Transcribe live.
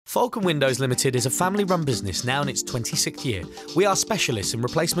Falcon Windows Limited is a family-run business now in its 26th year. We are specialists in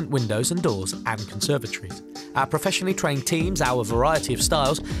replacement windows and doors and conservatories. Our professionally trained teams, our variety of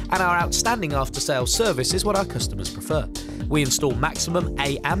styles, and our outstanding after-sales service is what our customers prefer. We install maximum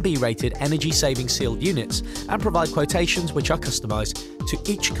A and B rated energy-saving sealed units and provide quotations which are customised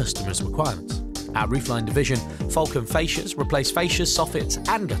to each customer's requirements. Our roofline division, Falcon Fascias, replace fascias, soffits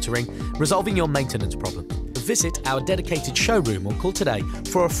and guttering, resolving your maintenance problem. Visit our dedicated showroom or call today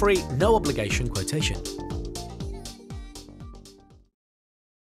for a free, no obligation quotation.